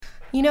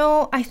You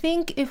know, I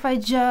think if I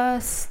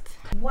just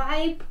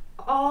wipe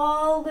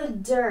all the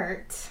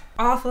dirt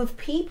off of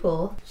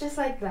people, just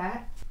like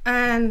that,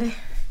 and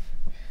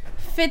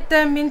fit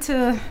them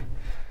into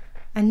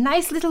a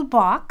nice little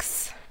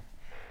box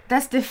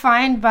that's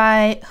defined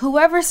by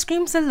whoever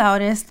screams the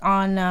loudest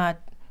on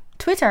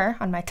Twitter,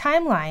 on my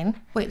timeline.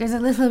 Wait, there's a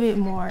little bit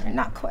more.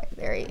 Not quite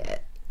there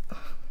yet.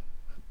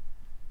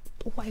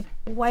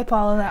 Wipe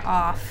all of that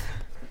off.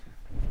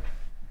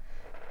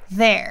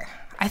 There.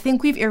 I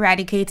think we've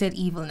eradicated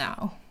evil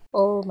now.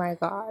 Oh my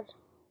god.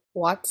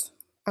 What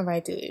am I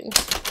doing?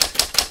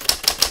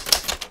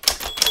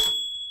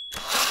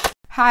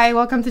 Hi,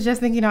 welcome to Just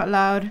Thinking Out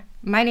Loud.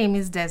 My name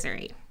is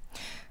Desiree.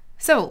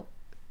 So,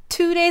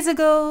 2 days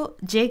ago,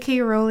 J.K.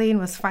 Rowling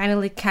was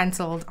finally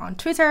cancelled on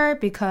Twitter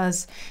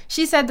because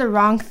she said the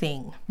wrong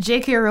thing.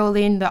 J.K.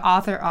 Rowling, the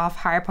author of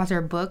Harry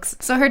Potter books.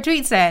 So her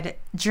tweet said,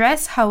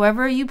 "Dress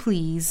however you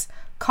please,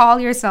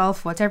 call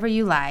yourself whatever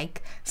you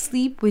like,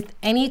 sleep with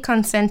any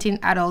consenting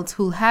adults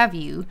who'll have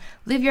you,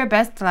 live your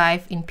best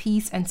life in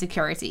peace and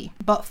security,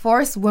 but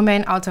force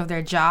women out of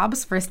their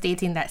jobs for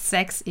stating that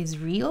sex is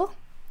real?" ?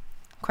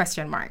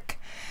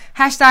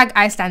 Hashtag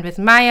I stand with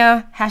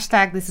Maya.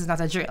 Hashtag this is not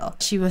a drill.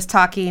 She was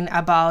talking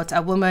about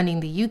a woman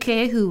in the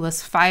UK who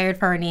was fired.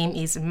 Her name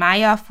is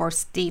Maya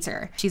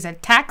Forstater. She's a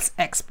tax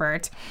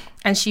expert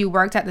and she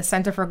worked at the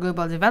Center for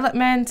Global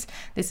Development.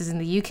 This is in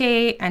the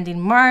UK. And in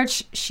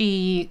March,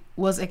 she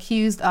was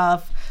accused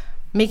of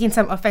making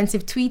some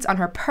offensive tweets on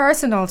her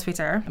personal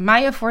Twitter.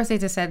 Maya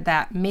Forstater said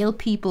that male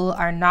people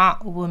are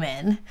not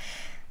women,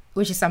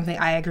 which is something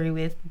I agree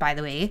with, by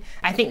the way.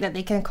 I think that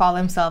they can call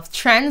themselves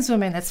trans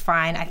women, that's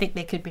fine. I think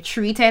they could be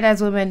treated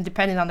as women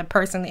depending on the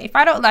person. If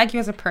I don't like you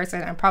as a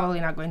person, I'm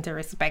probably not going to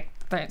respect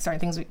certain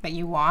things that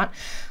you want.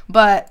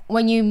 But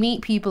when you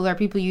meet people or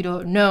people you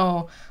don't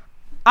know,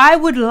 I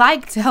would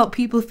like to help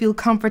people feel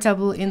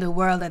comfortable in the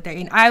world that they're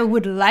in. I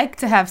would like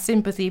to have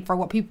sympathy for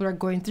what people are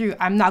going through.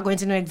 I'm not going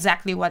to know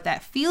exactly what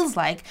that feels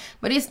like,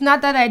 but it's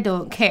not that I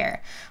don't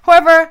care.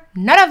 However,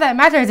 none of that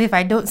matters if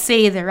I don't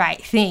say the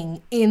right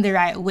thing in the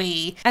right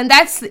way. And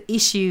that's the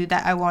issue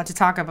that I want to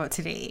talk about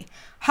today.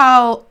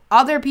 How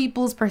other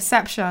people's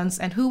perceptions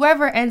and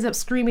whoever ends up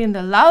screaming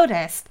the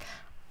loudest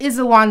is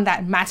the one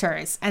that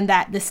matters, and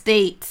that the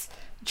state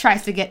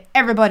tries to get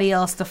everybody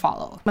else to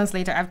follow. Months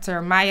later,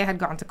 after Maya had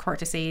gone to court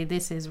to say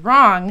this is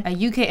wrong,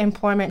 a UK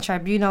employment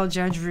tribunal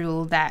judge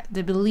ruled that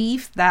the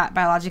belief that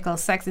biological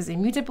sex is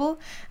immutable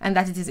and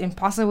that it is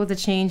impossible to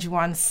change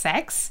one's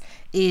sex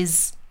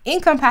is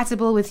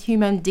incompatible with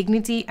human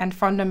dignity and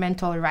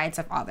fundamental rights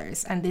of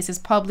others. And this is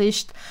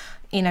published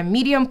in a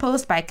Medium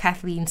post by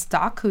Kathleen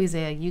Stock, who is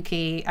a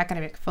UK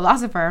academic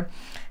philosopher,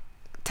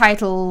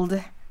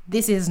 titled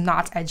 "This is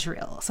not a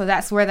drill." So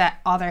that's where that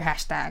other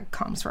hashtag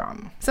comes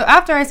from. So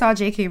after I saw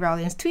J.K.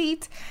 Rowling's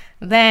tweet,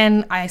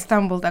 then I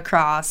stumbled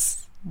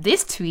across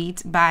this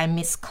tweet by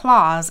Miss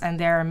Claus, and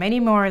there are many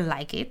more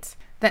like it,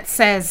 that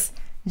says,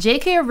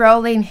 "J.K.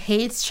 Rowling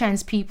hates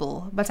trans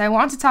people, but I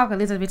want to talk a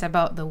little bit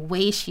about the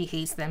way she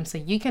hates them so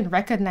you can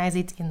recognize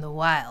it in the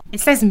wild."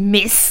 It says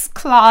Miss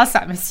Claus,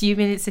 I'm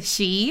assuming it's a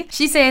she.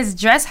 She says,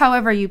 "Dress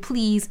however you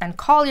please and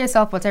call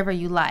yourself whatever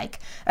you like.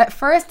 At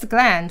first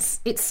glance,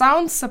 it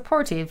sounds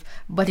supportive,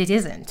 but it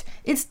isn't.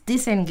 It's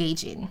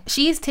disengaging."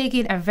 She is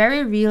taking a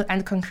very real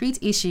and concrete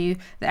issue,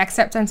 the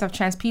acceptance of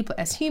trans people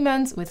as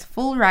humans with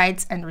full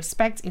rights and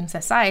respect in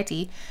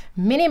society,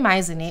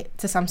 minimizing it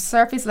to some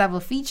surface level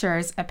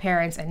features,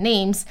 appearance, and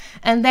names,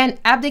 and then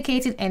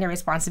abdicating any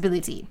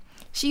responsibility.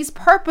 She's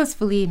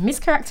purposefully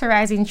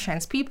mischaracterizing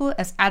trans people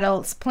as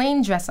adults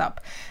playing dress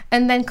up,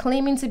 and then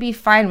claiming to be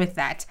fine with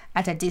that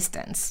at a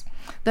distance.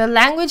 The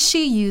language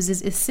she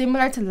uses is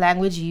similar to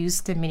language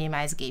used to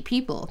minimize gay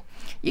people.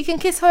 You can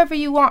kiss whoever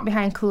you want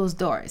behind closed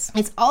doors.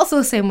 It's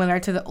also similar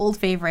to the old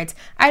favorite,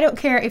 "I don't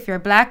care if you're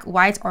black,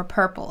 white, or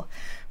purple."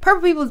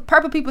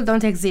 Purple people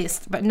don't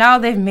exist, but now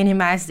they've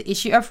minimized the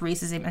issue of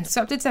racism and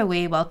swept it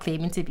away while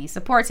claiming to be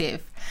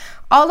supportive.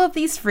 All of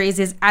these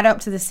phrases add up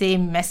to the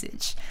same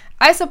message.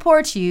 I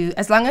support you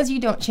as long as you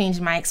don't change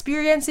my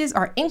experiences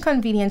or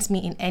inconvenience me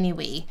in any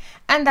way.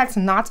 And that's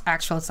not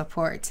actual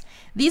support.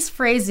 These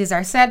phrases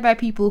are said by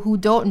people who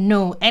don't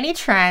know any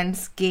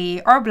trans,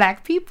 gay, or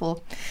black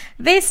people.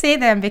 They say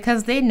them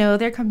because they know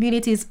their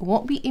communities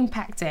won't be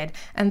impacted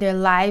and their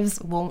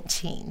lives won't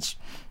change.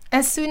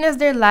 As soon as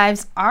their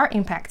lives are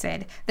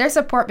impacted, their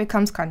support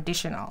becomes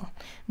conditional.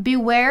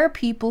 Beware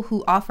people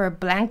who offer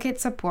blanket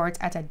support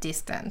at a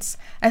distance.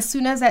 As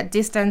soon as that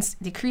distance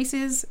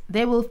decreases,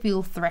 they will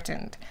feel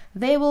threatened.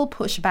 They will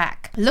push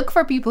back. Look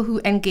for people who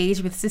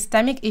engage with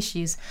systemic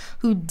issues,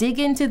 who dig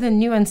into the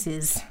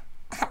nuances,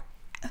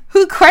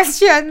 who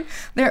question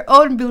their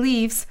own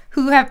beliefs,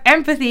 who have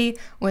empathy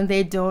when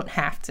they don't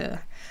have to.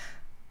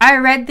 I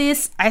read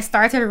this, I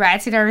started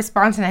writing a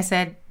response, and I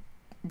said,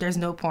 there's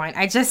no point.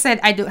 I just said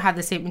I don't have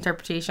the same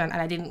interpretation,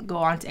 and I didn't go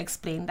on to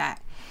explain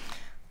that.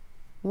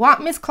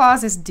 What Miss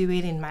Claus is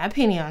doing, in my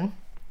opinion,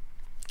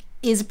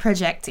 is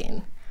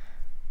projecting.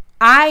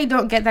 I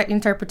don't get that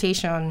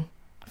interpretation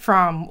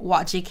from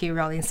what J.K.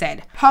 Rowling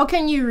said. How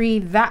can you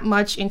read that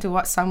much into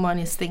what someone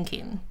is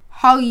thinking?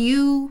 How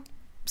you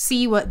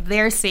see what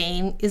they're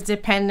saying is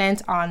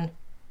dependent on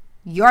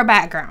your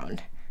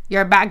background.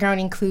 Your background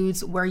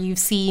includes where you've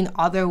seen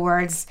other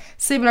words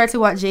similar to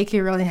what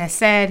J.K. Rowling has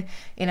said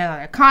in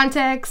another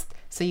context.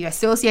 So you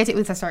associate it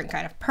with a certain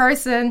kind of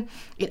person.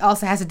 It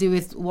also has to do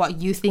with what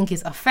you think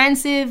is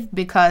offensive,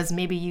 because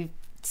maybe you've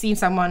seen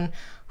someone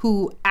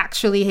who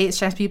actually hates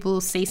trans people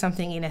say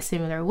something in a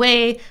similar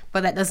way,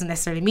 but that doesn't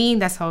necessarily mean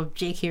that's how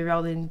J.K.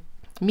 Rowling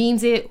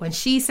means it when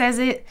she says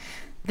it.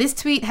 This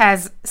tweet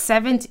has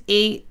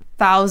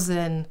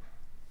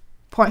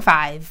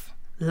 78,000.5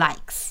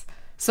 likes.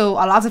 So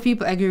a lot of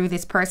people agree with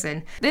this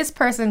person. This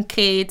person,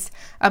 Kate,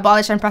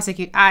 Abolish and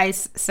Prosecute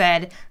ICE,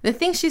 said, the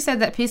thing she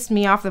said that pissed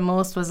me off the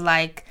most was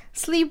like,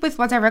 sleep with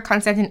whatever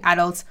consenting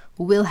adults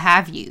will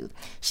have you.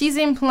 She's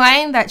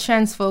implying that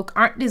trans folk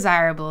aren't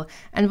desirable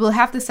and will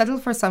have to settle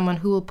for someone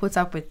who will put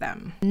up with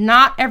them.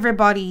 Not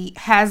everybody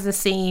has the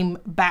same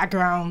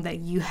background that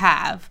you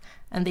have,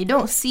 and they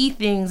don't see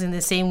things in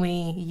the same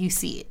way you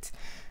see it.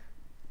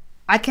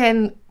 I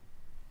can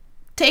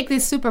take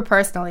this super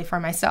personally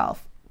for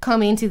myself.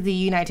 Coming to the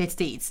United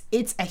States,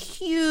 it's a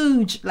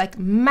huge, like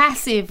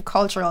massive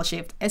cultural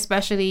shift,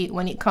 especially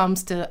when it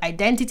comes to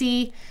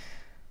identity,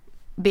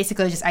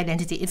 basically just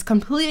identity. It's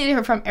completely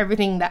different from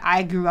everything that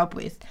I grew up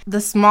with. The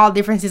small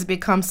differences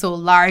become so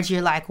large,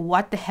 you're like,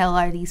 what the hell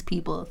are these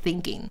people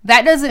thinking?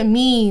 That doesn't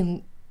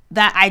mean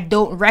that I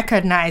don't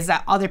recognize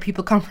that other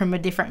people come from a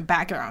different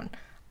background.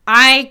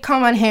 I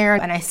come on here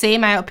and I say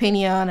my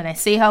opinion and I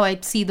say how I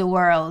see the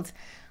world,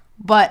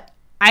 but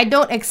I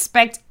don't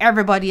expect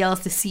everybody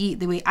else to see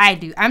it the way I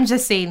do. I'm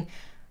just saying,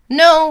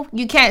 no,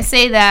 you can't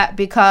say that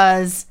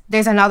because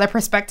there's another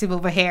perspective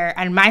over here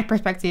and my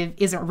perspective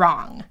isn't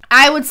wrong.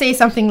 I would say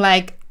something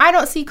like, I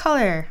don't see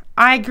color.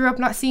 I grew up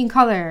not seeing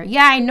color.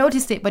 Yeah, I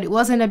noticed it, but it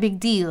wasn't a big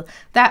deal.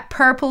 That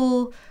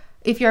purple,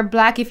 if you're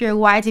black, if you're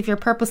white, if you're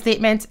purple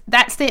statement,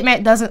 that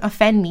statement doesn't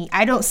offend me.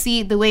 I don't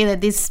see it the way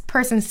that this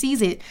person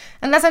sees it.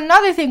 And that's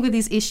another thing with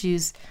these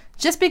issues.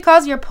 Just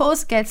because your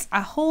post gets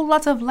a whole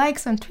lot of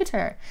likes on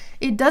Twitter,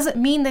 it doesn't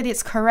mean that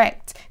it's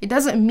correct. It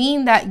doesn't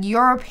mean that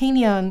your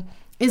opinion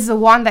is the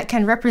one that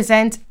can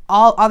represent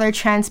all other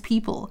trans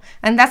people.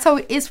 And that's how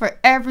it is for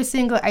every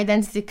single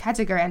identity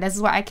category. And this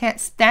is why I can't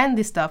stand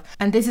this stuff.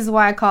 And this is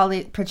why I call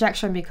it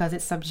projection, because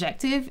it's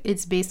subjective.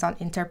 It's based on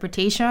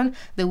interpretation.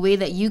 The way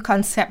that you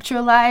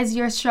conceptualize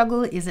your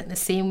struggle isn't the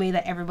same way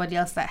that everybody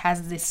else that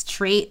has this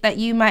trait that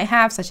you might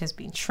have, such as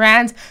being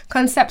trans,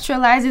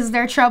 conceptualizes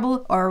their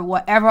trouble, or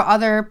whatever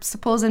other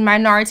supposed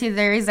minority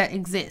there is that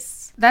exists.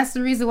 That's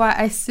the reason why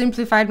I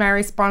simplified my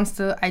response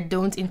to I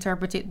don't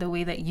interpret it the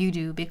way that you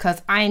do,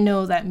 because I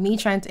know that me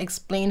trying to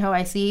explain how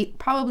I see it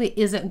probably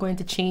isn't going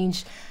to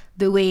change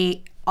the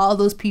way all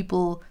those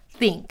people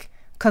think,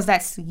 because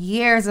that's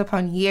years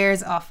upon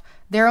years of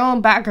their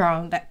own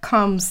background that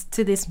comes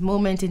to this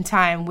moment in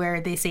time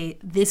where they say,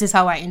 this is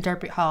how I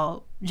interpret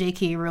how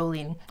J.K.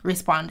 Rowling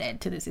responded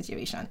to the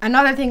situation.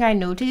 Another thing I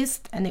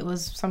noticed, and it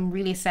was some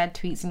really sad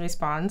tweets in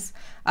response,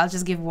 I'll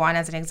just give one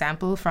as an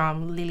example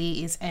from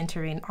Lily is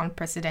entering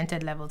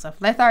unprecedented levels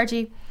of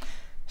lethargy.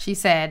 She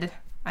said,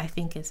 I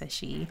think it's a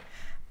she,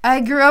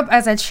 I grew up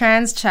as a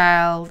trans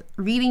child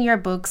reading your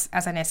books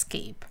as an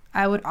escape.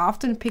 I would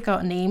often pick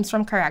out names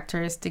from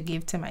characters to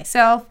give to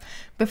myself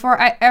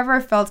before I ever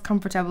felt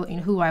comfortable in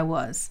who I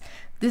was.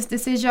 This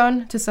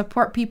decision to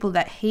support people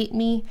that hate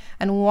me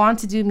and want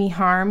to do me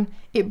harm,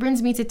 it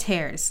brings me to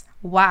tears.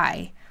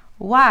 Why?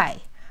 Why?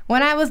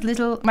 When I was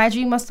little, my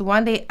dream was to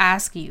one day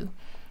ask you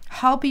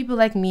how people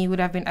like me would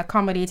have been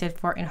accommodated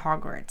for in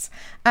Hogwarts.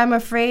 I'm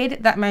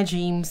afraid that my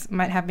dreams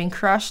might have been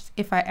crushed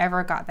if I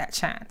ever got that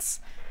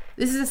chance.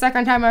 This is the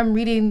second time I'm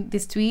reading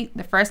this tweet.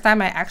 The first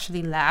time I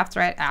actually laughed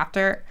right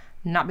after,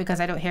 not because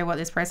I don't hear what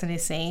this person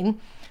is saying,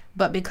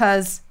 but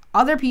because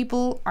other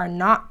people are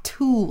not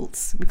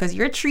tools, because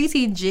you're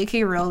treating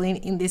J.K. Rowling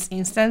in this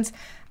instance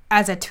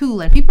as a tool.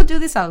 And people do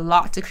this a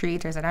lot to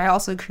creators, and I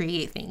also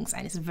create things,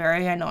 and it's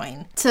very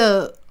annoying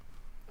to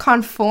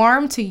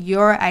conform to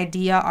your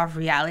idea of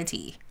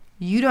reality.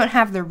 You don't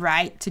have the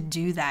right to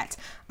do that.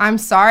 I'm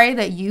sorry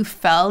that you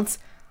felt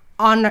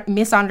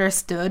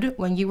misunderstood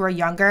when you were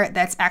younger.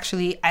 That's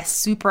actually a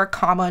super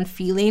common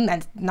feeling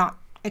that's not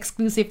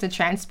exclusive to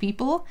trans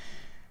people.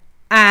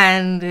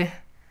 And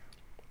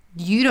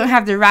you don't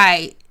have the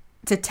right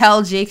to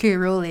tell J.K.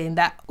 Rowling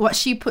that what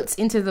she puts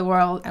into the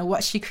world and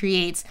what she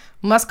creates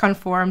must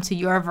conform to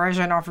your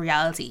version of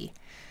reality.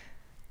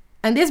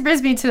 And this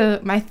brings me to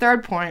my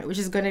third point, which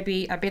is going to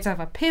be a bit of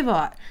a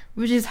pivot,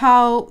 which is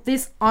how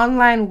this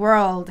online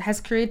world has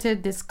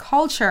created this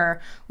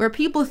culture where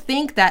people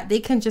think that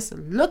they can just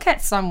look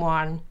at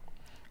someone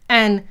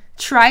and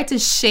try to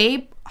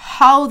shape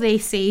how they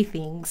say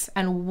things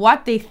and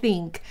what they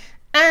think.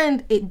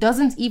 And it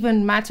doesn't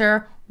even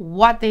matter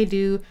what they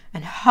do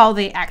and how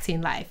they act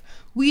in life.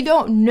 We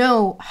don't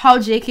know how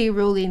J.K.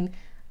 Rowling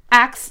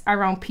acts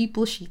around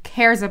people she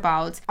cares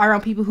about,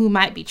 around people who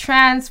might be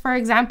trans, for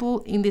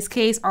example, in this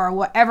case, or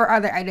whatever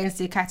other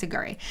identity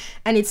category.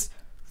 And it's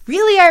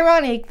really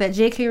ironic that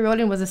J.K.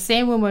 Rowling was the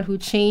same woman who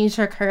changed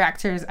her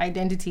character's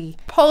identity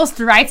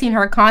post writing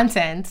her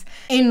content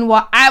in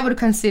what I would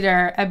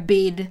consider a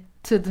bid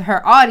to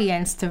her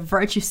audience to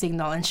virtue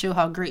signal and show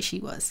how great she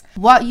was.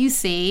 What you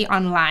say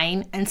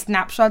online and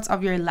snapshots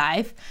of your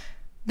life,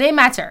 they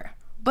matter,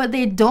 but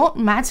they don't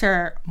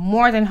matter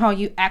more than how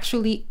you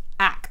actually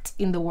act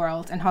in the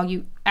world and how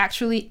you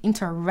actually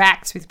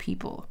interact with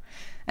people.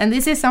 And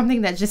this is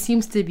something that just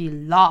seems to be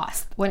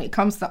lost when it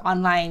comes to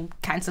online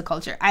cancel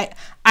culture.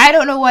 I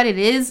don't know what it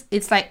is.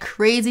 It's like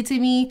crazy to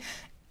me.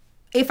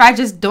 If I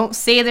just don't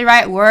say the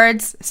right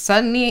words,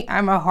 suddenly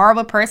I'm a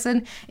horrible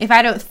person. If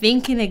I don't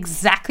think in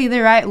exactly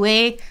the right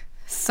way,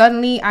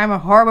 suddenly I'm a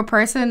horrible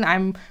person.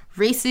 I'm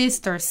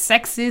racist or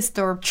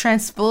sexist or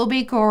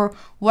transphobic or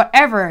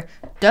whatever.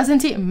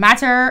 Doesn't it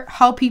matter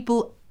how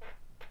people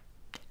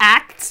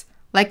act?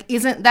 Like,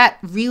 isn't that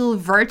real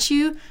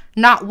virtue?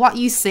 Not what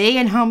you say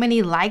and how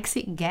many likes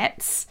it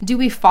gets? Do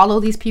we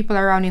follow these people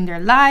around in their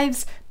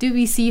lives? Do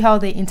we see how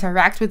they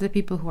interact with the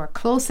people who are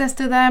closest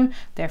to them,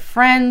 their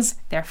friends,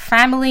 their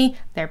family,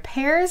 their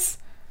peers?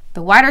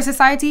 The wider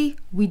society,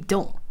 we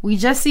don't. We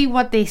just see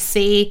what they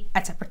say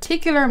at a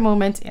particular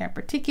moment in a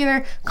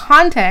particular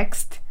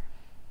context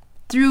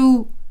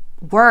through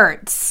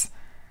words.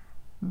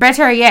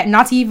 Better yet,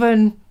 not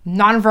even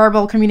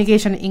nonverbal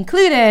communication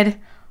included,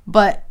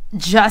 but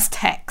just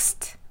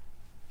text.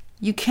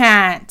 You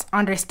can't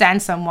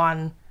understand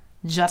someone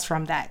just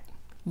from that.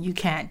 You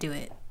can't do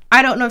it.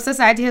 I don't know if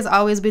society has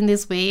always been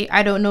this way.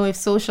 I don't know if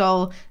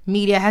social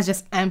media has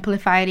just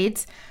amplified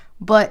it,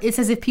 but it's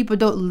as if people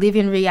don't live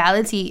in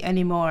reality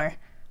anymore.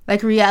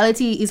 Like,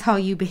 reality is how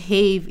you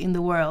behave in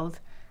the world,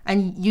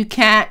 and you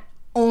can't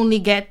only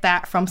get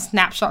that from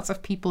snapshots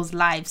of people's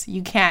lives.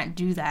 You can't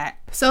do that.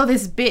 So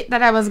this bit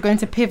that I was going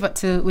to pivot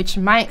to, which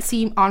might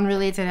seem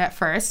unrelated at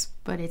first,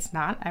 but it's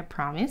not, I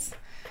promise,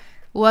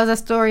 was a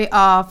story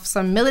of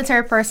some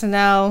military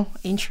personnel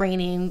in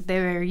training.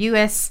 They were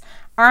U.S.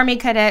 Army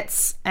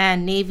cadets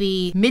and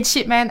Navy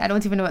midshipmen. I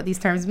don't even know what these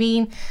terms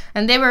mean.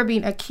 And they were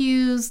being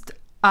accused,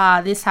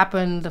 this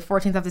happened the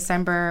 14th of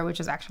December, which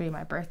was actually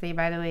my birthday,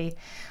 by the way,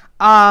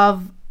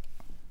 of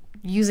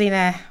using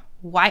a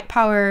white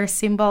power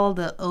symbol,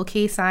 the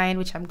OK sign,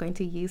 which I'm going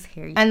to use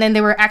here. And then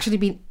they were actually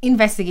being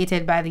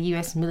investigated by the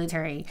US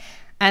military.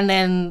 And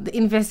then the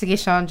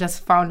investigation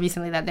just found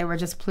recently that they were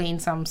just playing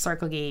some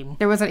circle game.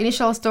 There was an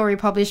initial story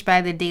published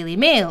by the Daily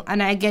Mail,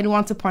 and I again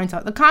want to point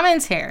out the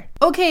comments here.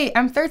 Okay,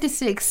 I'm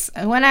 36.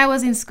 When I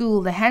was in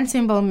school, the hand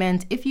symbol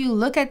meant if you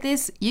look at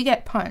this, you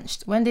get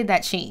punched. When did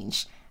that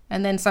change?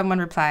 And then someone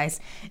replies,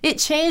 it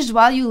changed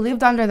while you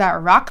lived under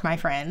that rock, my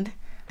friend.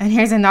 And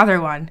here's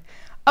another one.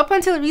 Up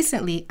until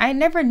recently, I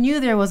never knew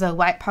there was a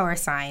white power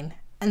sign.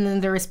 And then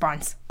the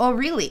response, oh,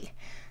 really?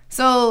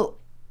 So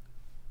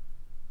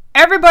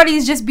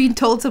everybody's just being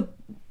told to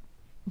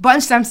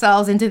bunch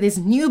themselves into this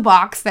new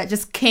box that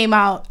just came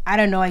out, I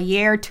don't know, a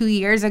year, 2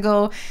 years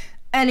ago.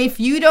 And if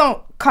you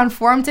don't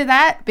conform to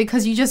that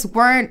because you just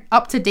weren't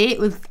up to date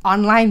with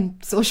online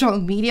social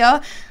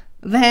media,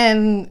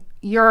 then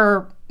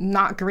you're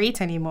not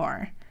great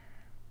anymore.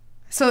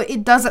 So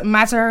it doesn't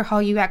matter how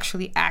you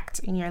actually act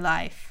in your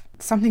life.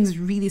 Something's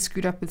really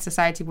screwed up with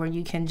society where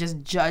you can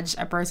just judge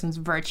a person's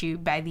virtue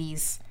by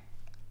these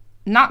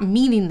not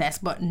meaningless,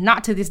 but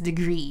not to this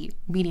degree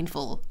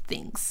meaningful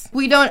things.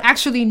 We don't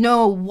actually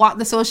know what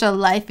the social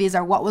life is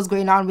or what was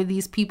going on with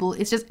these people.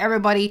 It's just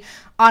everybody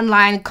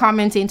online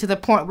commenting to the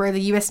point where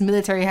the US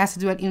military has to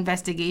do an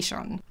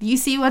investigation. Do you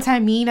see what I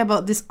mean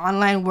about this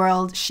online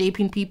world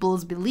shaping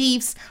people's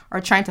beliefs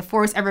or trying to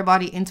force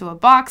everybody into a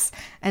box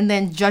and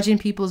then judging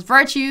people's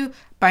virtue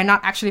by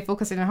not actually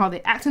focusing on how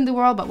they act in the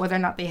world, but whether or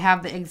not they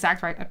have the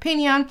exact right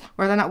opinion,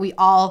 whether or not we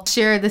all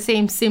share the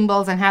same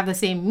symbols and have the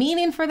same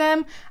meaning for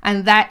them.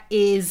 And that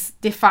is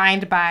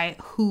defined by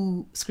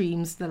who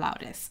screams the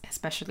loudest,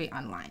 especially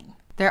online.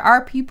 There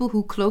are people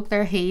who cloak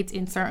their hate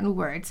in certain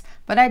words,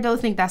 but I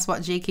don't think that's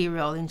what J.K.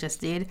 Rowling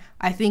just did.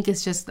 I think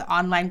it's just the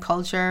online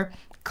culture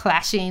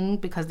clashing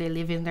because they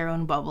live in their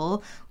own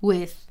bubble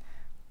with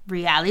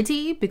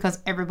reality, because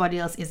everybody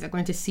else isn't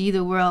going to see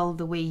the world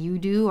the way you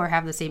do or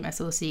have the same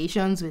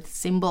associations with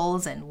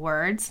symbols and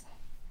words.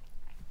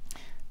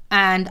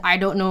 And I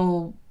don't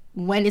know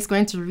when it's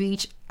going to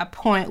reach a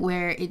point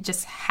where it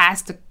just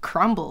has to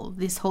crumble,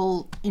 this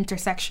whole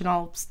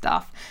intersectional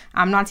stuff.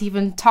 I'm not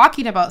even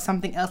talking about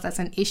something else that's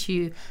an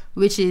issue,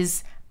 which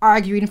is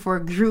arguing for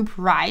group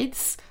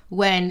rights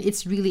when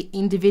it's really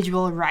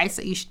individual rights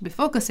that you should be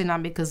focusing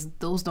on, because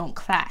those don't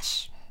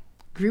clash.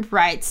 Group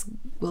rights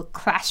will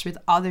clash with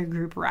other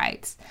group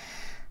rights.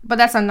 But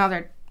that's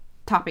another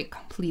topic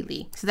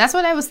completely. So that's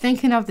what I was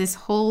thinking of this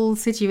whole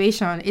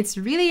situation. It's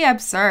really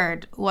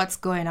absurd what's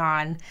going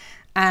on.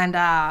 And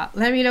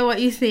let me know what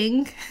you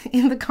think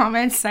in the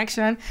comments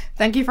section.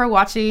 Thank you for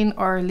watching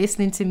or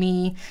listening to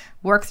me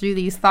work through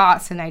these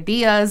thoughts and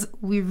ideas.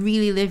 We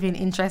really live in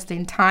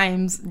interesting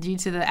times due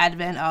to the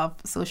advent of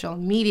social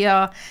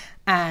media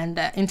and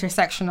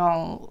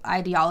intersectional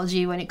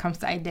ideology when it comes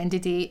to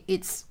identity.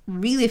 It's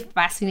really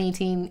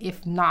fascinating,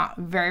 if not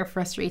very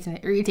frustrating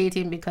and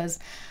irritating, because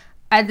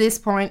at this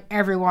point,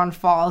 everyone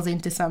falls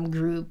into some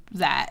group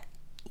that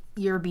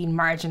you're being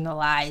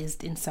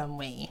marginalized in some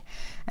way.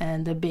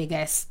 And the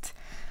biggest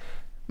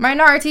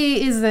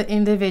minority is the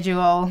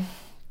individual.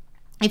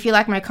 If you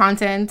like my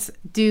content,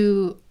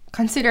 do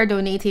consider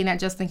donating at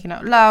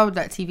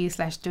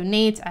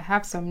justthinkinoutloud.tv/donate. I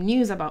have some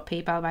news about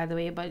PayPal, by the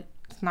way, but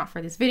it's not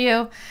for this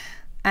video.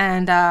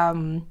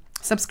 And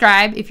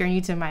subscribe if you're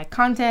new to my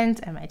content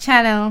and my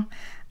channel.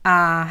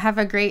 Have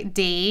a great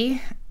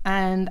day,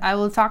 and I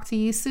will talk to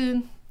you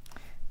soon.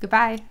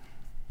 Goodbye.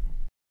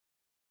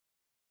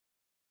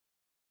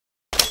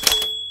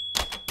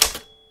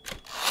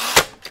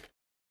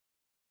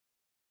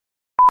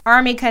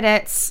 Army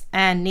cadets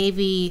and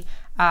Navy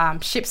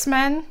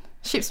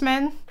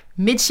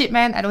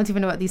midshipmen, I don't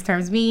even know what these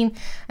terms mean.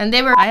 And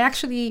I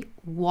actually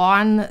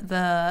won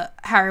the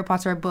Harry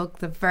Potter book,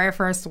 the very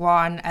first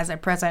one, as a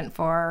present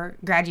for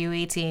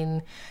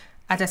graduating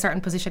at a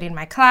certain position in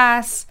my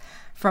class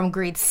from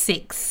grade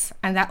 6.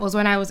 And that was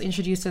when I was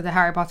introduced to the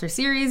Harry Potter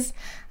series.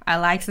 I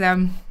liked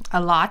them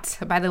a lot.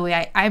 By the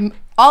way, I'm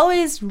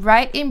always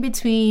right in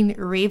between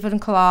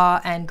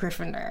Ravenclaw and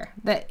Gryffindor.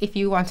 That if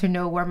you want to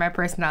know where my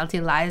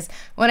personality lies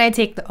when I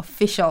take the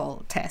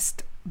official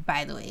test,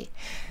 by the way.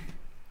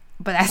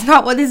 But that's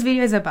not what this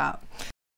video is about.